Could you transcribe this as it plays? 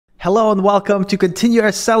Hello and welcome to continue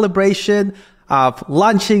our celebration of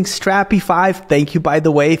launching Strapi 5. Thank you, by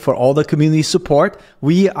the way, for all the community support.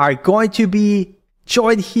 We are going to be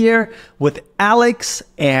joined here with Alex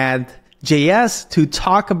and JS to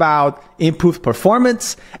talk about improved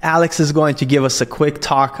performance. Alex is going to give us a quick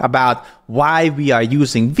talk about why we are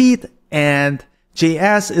using Vite, and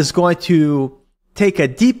JS is going to take a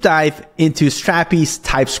deep dive into Strapi's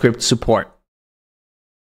TypeScript support.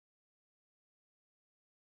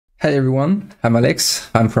 Hi everyone, I'm Alex,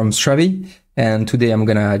 I'm from Strapi, and today I'm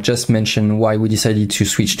gonna just mention why we decided to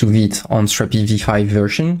switch to Vite on Strapi v5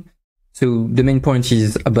 version. So the main point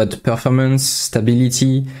is about performance,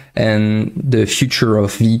 stability, and the future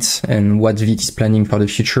of Vite, and what Vite is planning for the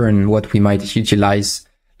future and what we might utilize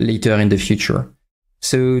later in the future.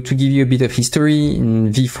 So to give you a bit of history,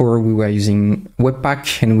 in v4 we were using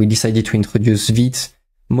Webpack, and we decided to introduce Vite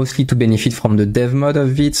mostly to benefit from the dev mode of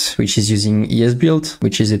Vite, which is using ESBuild,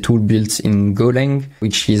 which is a tool built in Golang,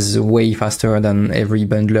 which is way faster than every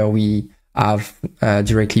bundler we have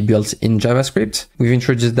directly built in JavaScript. We've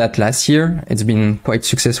introduced that last year. It's been quite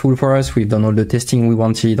successful for us. We've done all the testing we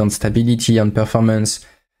wanted on stability, on performance,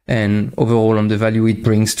 and overall on the value it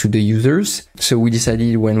brings to the users. So we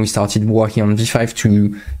decided when we started working on v5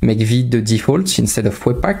 to make Vite the default instead of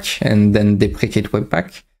Webpack and then deprecate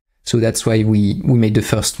Webpack. So that's why we made the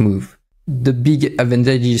first move. The big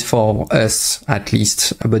advantages for us, at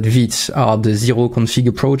least, about Vite are the zero config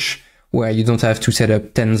approach, where you don't have to set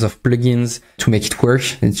up tens of plugins to make it work.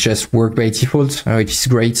 It's just work by default, which is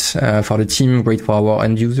great for the team, great for our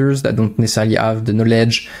end users that don't necessarily have the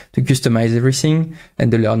knowledge to customize everything.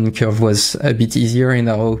 And the learning curve was a bit easier in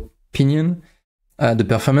our opinion. The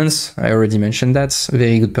performance, I already mentioned that,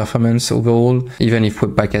 very good performance overall, even if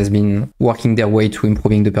Webpack has been working their way to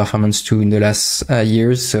improving the performance too in the last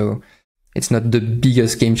years. So it's not the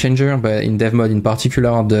biggest game changer, but in dev mode in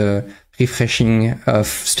particular, the refreshing of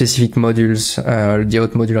specific modules, the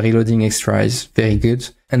out module reloading extra is very good.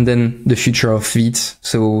 And then the future of Vite.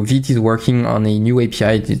 So Vite is working on a new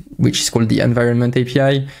API, which is called the environment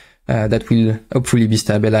API, that will hopefully be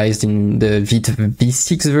stabilized in the Vite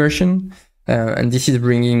v6 version. And this is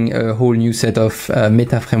bringing a whole new set of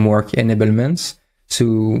meta framework enablements. So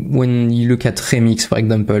when you look at Remix, for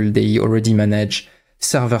example, they already manage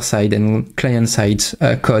server-side and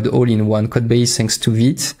client-side code all in one code base thanks to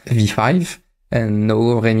Vite v5. And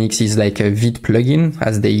now Remix is like a Vite plugin,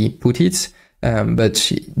 as they put it,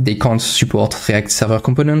 but they can't support React server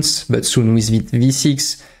components. But soon with Vite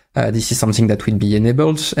v6, this is something that will be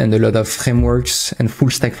enabled, and a lot of frameworks and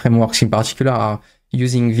full-stack frameworks in particular are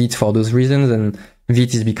using Vite for those reasons, and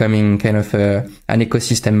Vite is becoming kind of an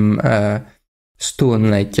ecosystem stone,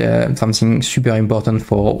 like something super important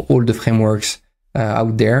for all the frameworks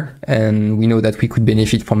out there. And we know that we could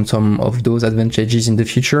benefit from some of those advantages in the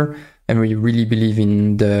future, and we really believe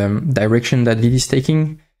in the direction that Vite is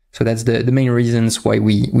taking. So that's the main reasons why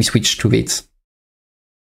we switched to Vite.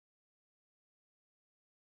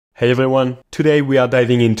 Hey everyone, today we are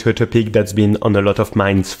diving into a topic that's been on a lot of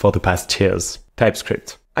minds for the past years,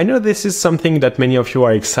 TypeScript. I know this is something that many of you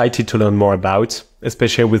are excited to learn more about,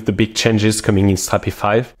 especially with the big changes coming in Strapi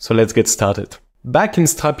 5, so let's get started. Back in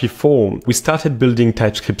Strapi 4, we started building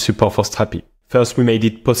TypeScript support for Strapi. First, we made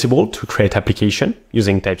it possible to create application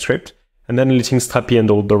using TypeScript, and then letting Strapi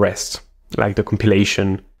handle the rest, like the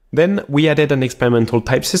compilation. Then we added an experimental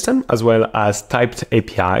type system as well as typed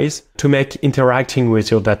APIs to make interacting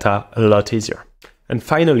with your data a lot easier. And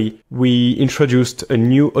finally, we introduced a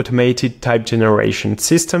new automated type generation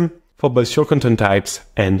system for both your content types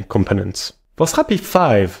and components. For Strapi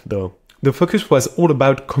 5, though, the focus was all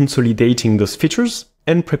about consolidating those features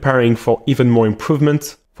and preparing for even more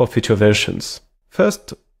improvements for future versions.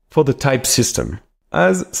 First, for the type system.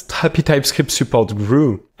 As Strapi TypeScript support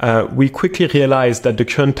grew, we quickly realized that the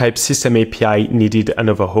current type system API needed an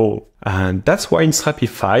overhaul. And that's why in Strapi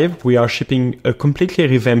 5, we are shipping a completely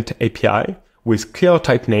revamped API with clear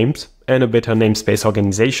type names and a better namespace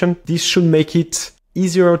organization. This should make it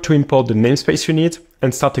easier to import the namespace you need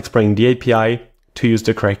and start exploring the API to use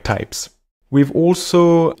the correct types. We've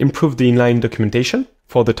also improved the inline documentation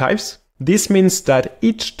for the types. This means that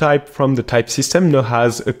each type from the type system now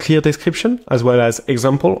has a clear description as well as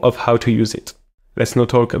example of how to use it. Let's now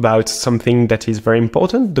talk about something that is very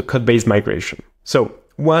important, the codebase migration. So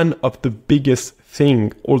one of the biggest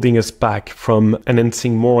thing holding us back from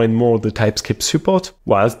enhancing more and more the TypeScript support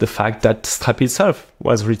was the fact that Strapi itself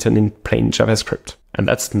was written in plain JavaScript. And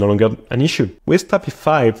that's no longer an issue. With Strapi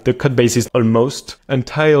 5, the codebase is almost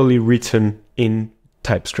entirely written in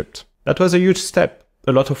TypeScript. That was a huge step,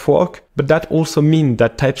 a lot of work, but that also means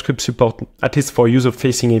that TypeScript support, at least for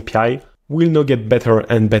user-facing API, will now get better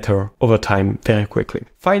and better over time very quickly.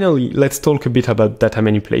 Finally, let's talk a bit about data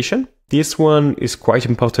manipulation. This one is quite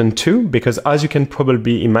important too, because as you can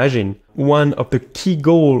probably imagine, one of the key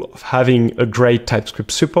goals of having a great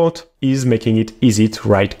TypeScript support is making it easy to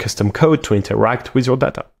write custom code to interact with your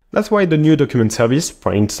data. That's why the new document service,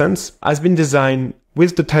 for instance, has been designed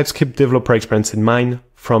with the TypeScript developer experience in mind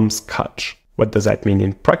from scratch. What does that mean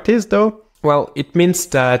in practice though? Well, it means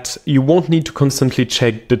that you won't need to constantly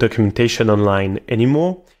check the documentation online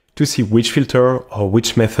anymore to see which filter or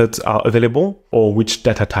which methods are available or which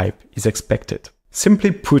data type is expected.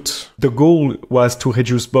 Simply put, the goal was to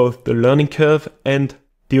reduce both the learning curve and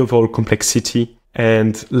the overall complexity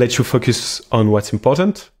and let you focus on what's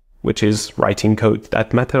important, which is writing code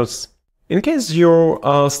that matters. In case you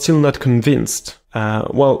are still not convinced,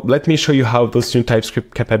 well, let me show you how those new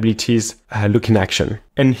TypeScript capabilities look in action.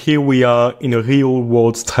 And here we are in a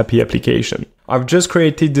real-world Strapi application. I've just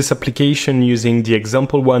created this application using the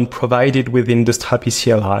example one provided within the Strapi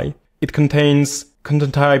CLI. It contains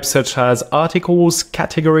content types such as articles,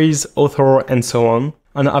 categories, author, and so on.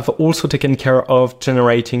 And I've also taken care of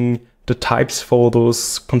generating the types for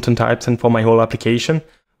those content types and for my whole application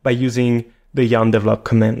by using the yarn develop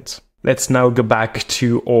command. Let's now go back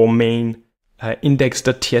to our main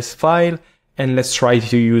index.ts file, and let's try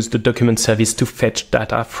to use the document service to fetch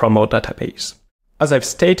data from our database. As I've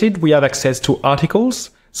stated, we have access to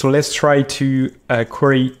articles, so let's try to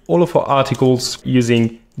query all of our articles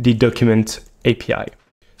using the document API.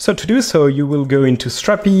 So to do so, you will go into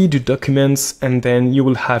Strapi, do documents, and then you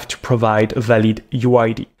will have to provide a valid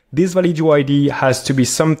UID. This valid UID has to be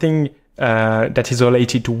something that is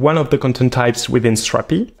related to one of the content types within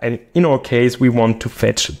Strapi. And in our case, we want to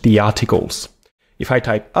fetch the articles. If I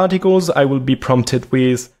type articles, I will be prompted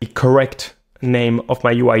with the correct name of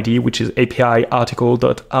my UID, which is API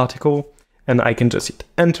article.article, and I can just hit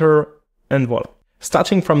enter and voila.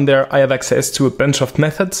 Starting from there, I have access to a bunch of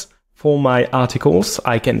methods for my articles.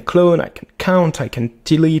 I can clone, I can count, I can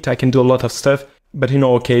delete, I can do a lot of stuff. But in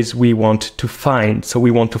our case, we want to find. So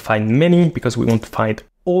we want to find many because we want to find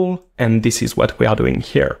all, and this is what we are doing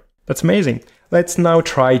here. That's amazing. Let's now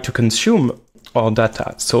try to consume our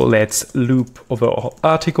data. So let's loop over our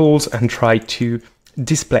articles and try to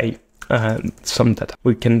display some data.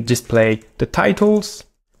 We can display the titles.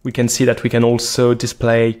 We can see that we can also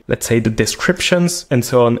display, let's say, the descriptions, and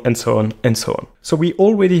so on, and so on, and so on. So we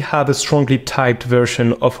already have a strongly typed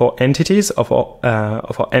version of our entities, of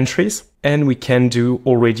our entries, and we can do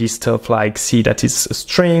already stuff like see that it's a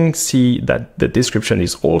string, see that the description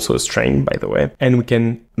is also a string, by the way, and we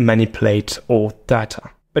can manipulate our data.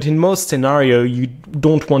 But in most scenarios, you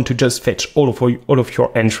don't want to just fetch all of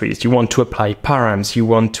your entries. You want to apply params. You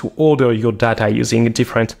want to order your data using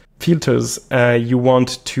different filters. You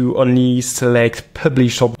want to only select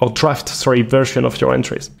publish or draft, version of your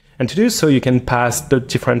entries. And to do so, you can pass the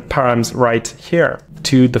different params right here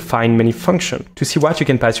to the find many function. To see what you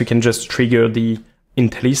can pass, you can just trigger the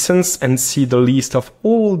IntelliSense and see the list of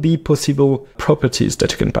all the possible properties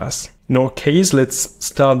that you can pass. In our case, let's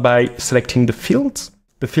start by selecting the fields.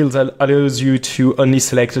 The fields allows you to only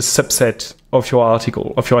select a subset of your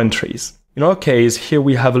article, of your entries. In our case, here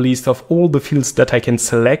we have a list of all the fields that I can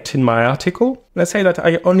select in my article. Let's say that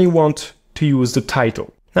I only want to use the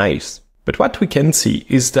title. Nice. But what we can see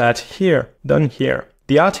is that here, down here,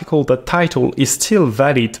 the article.title is still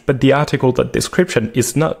valid, but the article.description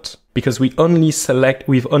is not, because we've only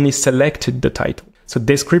selected the title. So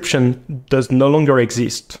description does no longer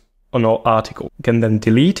exist on our article. We can then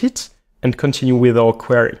delete it and continue with our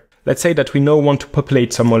query. Let's say that we now want to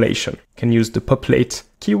populate some relation. We can use the populate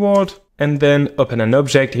keyword and then open an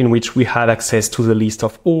object in which we have access to the list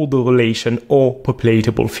of all the relation or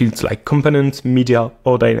populatable fields like components, media,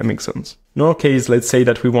 or dynamic zones. In our case, let's say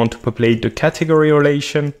that we want to populate the category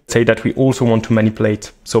relation. Say that we also want to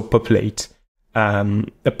manipulate, so populate a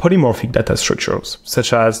polymorphic data structures,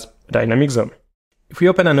 such as a dynamic zone. If we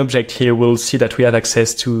open an object here, we'll see that we have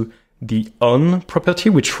access to the on property,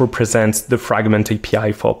 which represents the fragment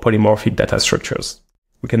API for polymorphic data structures.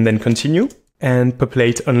 We can then continue and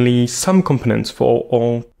populate only some components for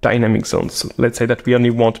all dynamic zones. Let's say that we only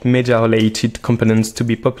want media-related components to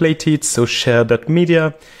be populated, so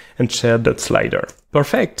share.media and share.slider.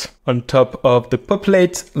 Perfect. On top of the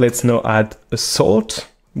populate, let's now add a sort.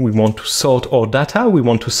 We want to sort our data. We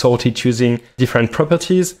want to sort it using different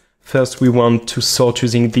properties. First, we want to sort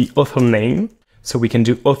using the author name. So we can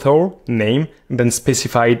do author name and then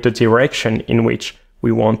specify the direction in which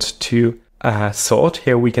we want to sort.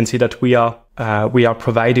 Here we can see that we are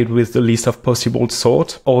provided with the list of possible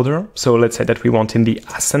sort order. So let's say that we want in the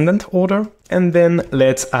ascendant order. And then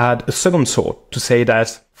let's add a second sort to say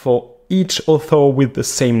that for each author with the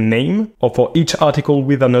same name, or for each article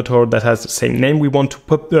with an author that has the same name, we want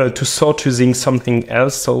to sort using something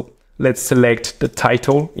else. So let's select the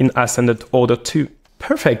title in ascendant order too.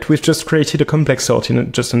 Perfect, we've just created a complex sort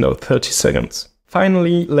in just under 30 seconds.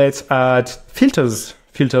 Finally, let's add filters.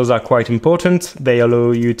 Filters are quite important. They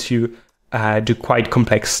allow you to do quite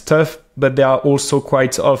complex stuff, but they are also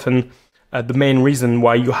quite often the main reason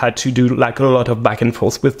why you had to do like a lot of back and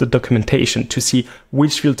forth with the documentation to see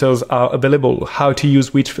which filters are available, how to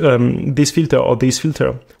use which this filter or this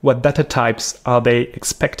filter, what data types are they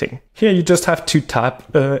expecting. Here you just have to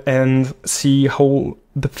tap and see how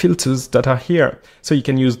the filters that are here. So you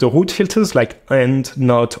can use the root filters like and,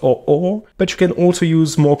 not, or, but you can also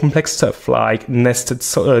use more complex stuff like nested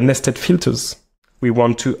filters. We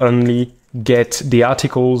want to only get the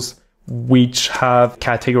articles which have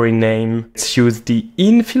category name. Let's use the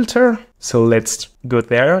in filter. So let's go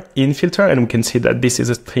there, in filter, and we can see that this is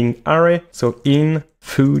a string array. So in,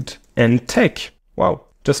 food, and tech. Wow,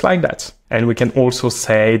 just like that. And we can also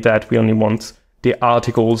say that we only want the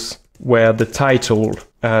articles where the title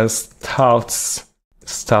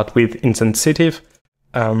start with insensitive.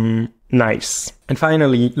 Nice. And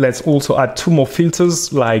finally, let's also add two more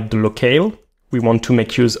filters like the locale. We want to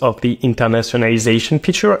make use of the internationalization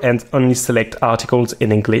feature and only select articles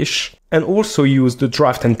in English. And also use the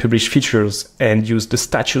draft and publish features and use the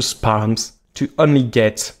status params to only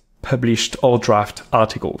get published or draft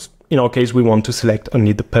articles. In our case, we want to select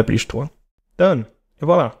only the published one. Done. Et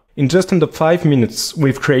voila. In just under 5 minutes,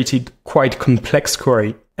 we've created quite complex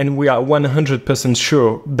query, and we are 100%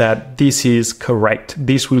 sure that this is correct.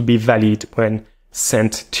 This will be valid when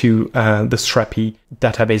sent to the Strapi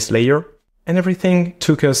database layer. And everything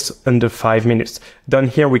took us under 5 minutes. Down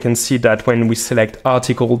here, we can see that when we select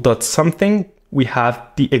article.something, we have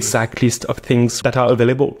the exact list of things that are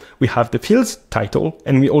available. We have the fields, title,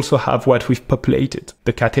 and we also have what we've populated,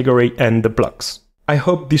 the category and the blocks. I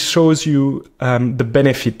hope this shows you the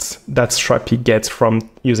benefits that Strapi gets from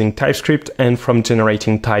using TypeScript and from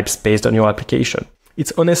generating types based on your application.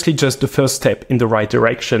 It's honestly just the first step in the right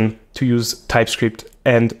direction to use TypeScript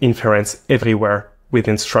and inference everywhere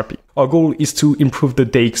within Strapi. Our goal is to improve the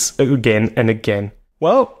DAX again and again.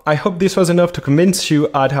 Well, I hope this was enough to convince you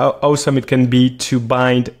at how awesome it can be to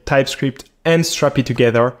bind TypeScript and Strapi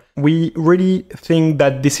together. We really think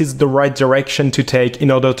that this is the right direction to take in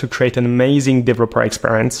order to create an amazing developer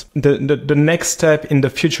experience. The next step in the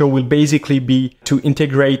future will basically be to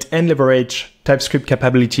integrate and leverage TypeScript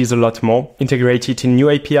capabilities a lot more, integrate it in new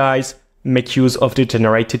APIs, make use of the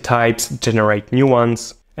generated types, generate new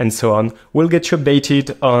ones, and so on. We'll get you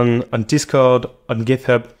updated on Discord, on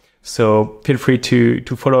GitHub, so feel free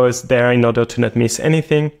to follow us there in order to not miss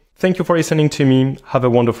anything. Thank you for listening to me. Have a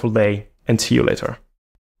wonderful day, and see you later.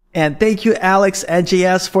 And thank you, Alex and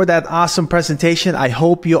JS, for that awesome presentation. I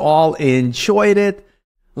hope you all enjoyed it.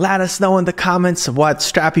 Let us know in the comments what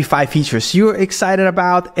Strapi 5 features you're excited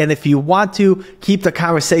about. And if you want to keep the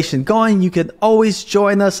conversation going, you can always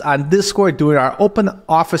join us on Discord during our open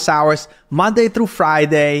office hours, Monday through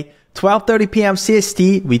Friday, 12:30 p.m.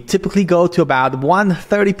 CST. We typically go to about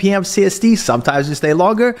 1:30 p.m. CST. Sometimes we stay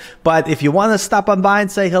longer. But if you want to stop on by and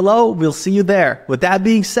say hello, we'll see you there. With that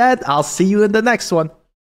being said, I'll see you in the next one.